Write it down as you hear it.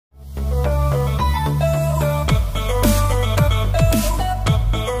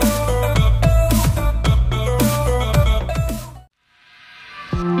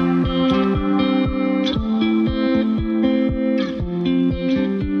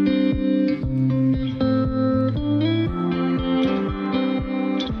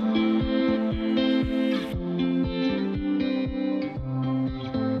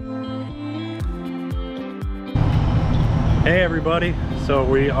everybody. So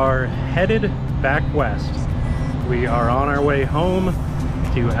we are headed back west. We are on our way home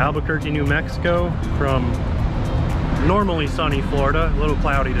to Albuquerque, New Mexico from normally sunny Florida. A little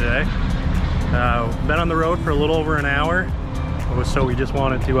cloudy today. Been on the road for a little over an hour, so we just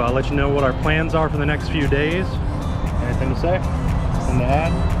wanted to let you know what our plans are for the next few days. Anything to say? Anything to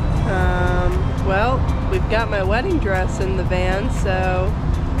add? Well, we've got my wedding dress in the van, so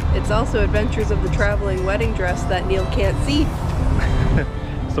it's also Adventures of the Traveling Wedding Dress that Neil can't see.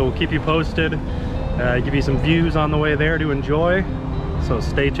 So we'll keep you posted, give you some views on the way there to enjoy, so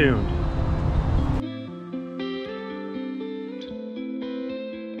stay tuned.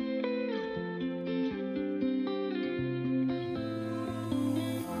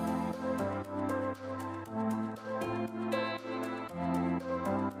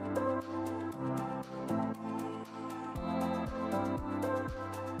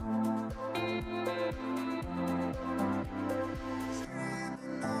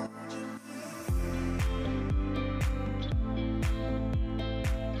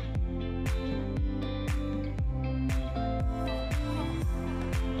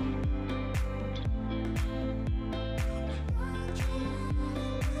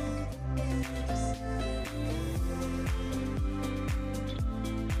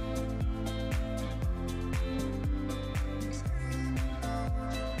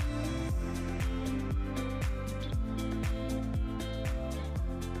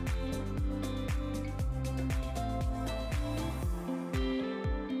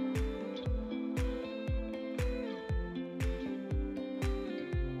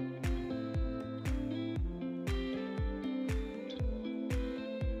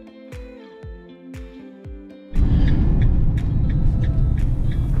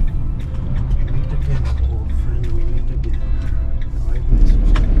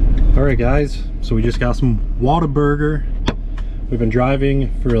 Alright guys, so we just got some Whataburger. We've been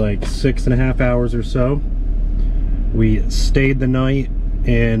driving for like 6.5 hours or so. We stayed the night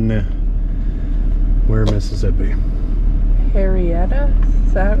in where, Mississippi? Harrietta?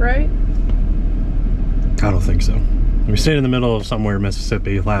 Is that right? I don't think so. We stayed in the middle of somewhere in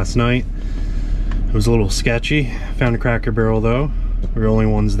Mississippi last night. It was a little sketchy. Found a Cracker Barrel though. We were the only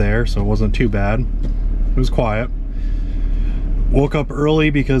ones there, so it wasn't too bad. It was quiet. Woke up early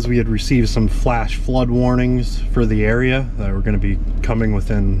because we had received some flash flood warnings for the area that were going to be coming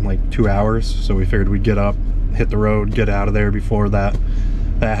within like 2 hours. So we figured we'd get up, hit the road, get out of there before that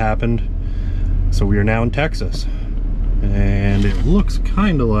happened. So we are now in Texas. And it looks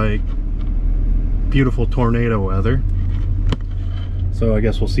kind of like beautiful tornado weather. So I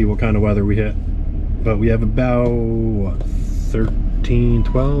guess we'll see what kind of weather we hit. But we have about, what,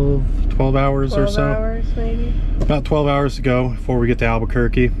 12 hours or so. 12 hours maybe? About 12 hours to go before we get to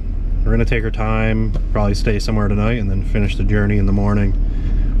Albuquerque. We're gonna take our time, probably stay somewhere tonight and then finish the journey in the morning.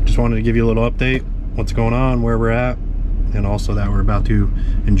 Just wanted to give you a little update, what's going on, where we're at, and also that we're about to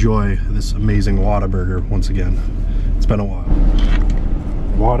enjoy this amazing Whataburger once again. It's been a while.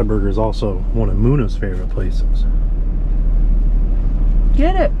 Whataburger is also one of Muna's favorite places.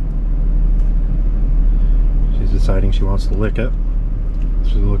 Get it! She's deciding she wants to lick it.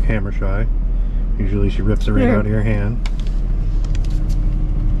 She's a little camera shy. Usually she rips it right out of your hand.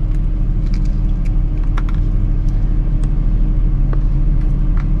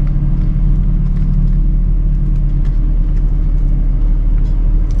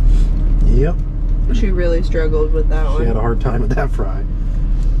 Yep. She really struggled with that one. She had a hard time with that fry.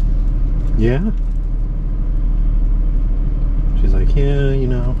 Yeah? She's like, yeah, you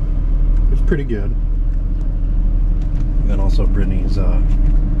know, it's pretty good. And then also Brittany's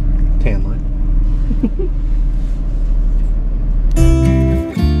tan line.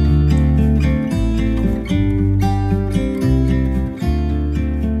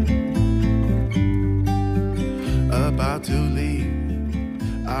 About to leave,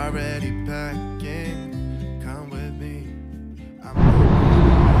 already packing, come with me.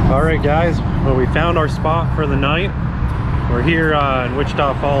 Alright guys, well, we found our spot for the night. We're here in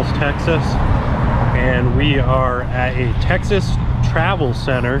Wichita Falls, Texas, and we are at a Texas travel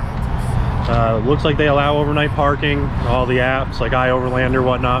center. Looks like they allow overnight parking. All the apps like iOverlander,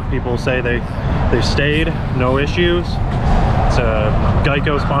 whatnot, people say they stayed, no issues. It's a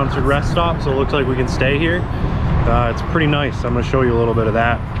Geico sponsored rest stop, so it looks like we can stay here. It's pretty nice. I'm going to show you a little bit of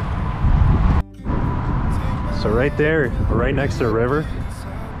that. So right there, we're right next to the river.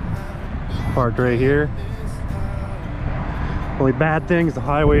 Parked right here. Only bad thing is the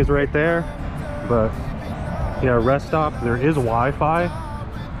highway is right there, but yeah, rest stop. There is Wi-Fi,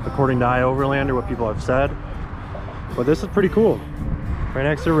 according to iOverlander, what people have said. But this is pretty cool. Right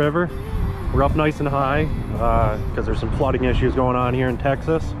next to the river. We're up nice and high because there's some flooding issues going on here in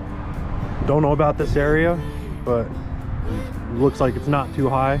Texas. Don't know about this area, but it looks like it's not too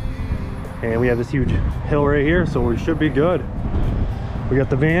high. And we have this huge hill right here, so we should be good. We got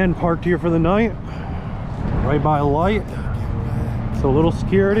the van parked here for the night, right by a light. So a little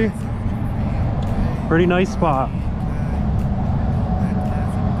security. Pretty nice spot.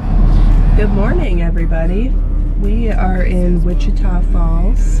 Good morning, everybody. We are in Wichita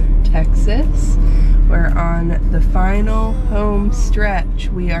Falls, Texas. We're on the final home stretch.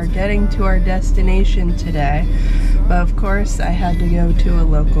 We are getting to our destination today, but of course I had to go to a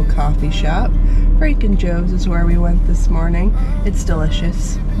local coffee shop. Frank and Joe's is where we went this morning. It's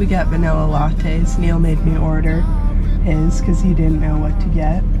delicious. We got vanilla lattes. Neil made me order his because he didn't know what to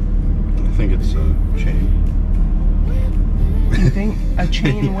get. I think it's a chain. You think a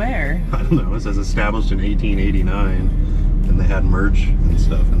chain where? I don't know. It says established in 1889, and they had merch and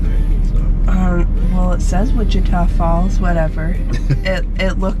stuff in there. So. Well, it says Wichita Falls. Whatever.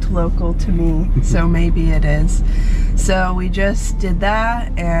 it looked local to me, so maybe it is. So we just did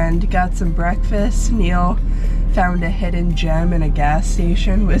that and got some breakfast. Neil found a hidden gem in a gas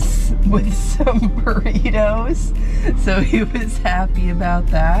station with some burritos, so he was happy about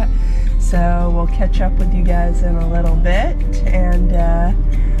that. So we'll catch up with you guys in a little bit, and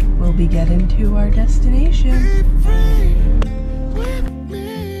we'll be getting to our destination.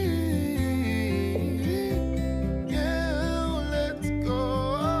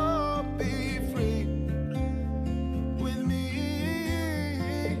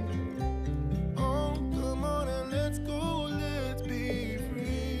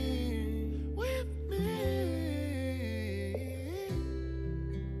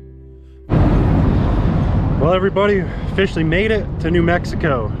 Well, everybody, officially made it to New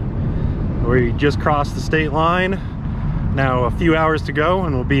Mexico. We just crossed the state line. Now a few hours to go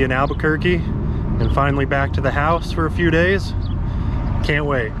and we'll be in Albuquerque and finally back to the house for a few days. Can't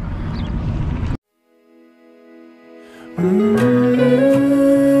wait.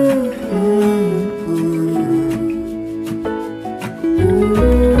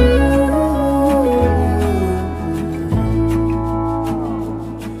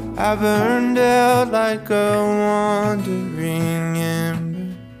 I burned out like a wandering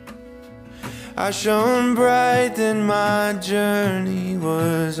ember. I shone bright, then my journey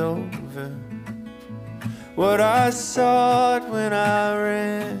was over. What I sought when I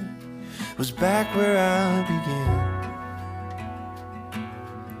ran was back where I began.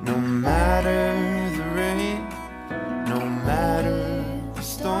 No matter the rain, no matter the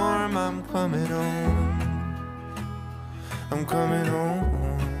storm, I'm coming home. I'm coming home.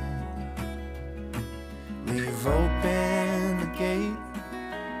 Leave open the gate,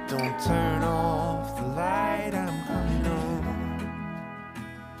 don't turn off the light, I'm coming home.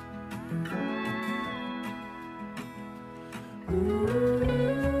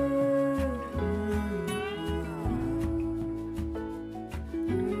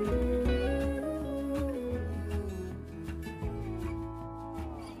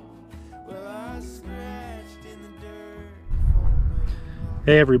 Well, I scratched in the dirt.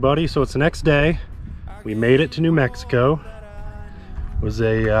 Hey everybody, so it's the next day. We made it to New Mexico. It was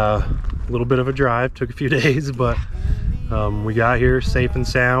a little bit of a drive, took a few days, but we got here safe and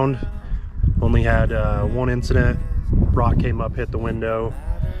sound. Only had one incident. Rock came up, hit the window,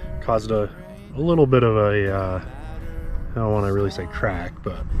 caused a little bit of a, I don't want to really say crack,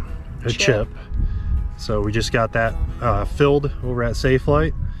 but a chip. So we just got that filled over at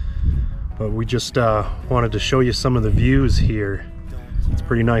Safelite. But we just wanted to show you some of the views here. It's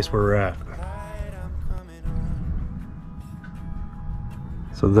pretty nice where we're at.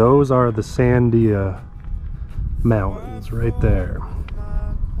 So those are the Sandia Mountains right there.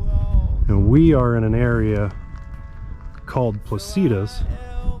 And we are in an area called Placitas.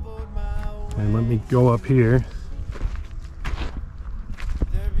 And let me go up here.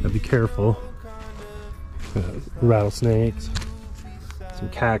 Gotta be careful. Rattlesnakes, some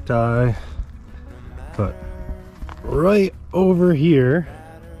cacti. But right over here,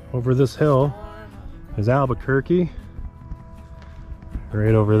 over this hill, is Albuquerque.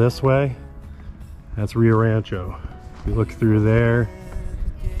 Right over this way, that's Rio Rancho. If you look through there,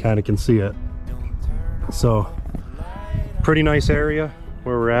 kind of can see it. So, pretty nice area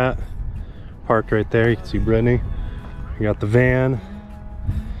where we're at. Parked right there, you can see Brittany. We got the van.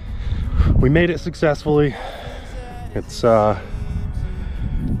 We made it successfully. It's now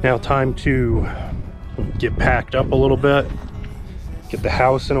time to get packed up a little bit, get the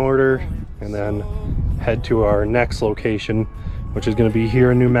house in order, and then head to our next location, which is going to be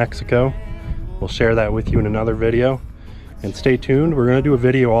here in New Mexico. We'll share that with you in another video. and stay tuned. We're going to do a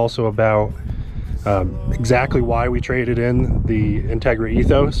video also about exactly why we traded in the Integra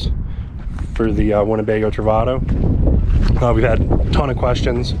Ethos for the Winnebago Travato. We've had a ton of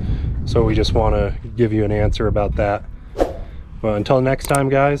questions, so we just want to give you an answer about that. Well, until next time,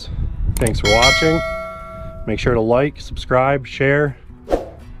 guys, thanks for watching. Make sure to like, subscribe, share,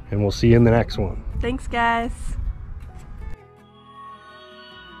 and we'll see you in the next one. Thanks, guys.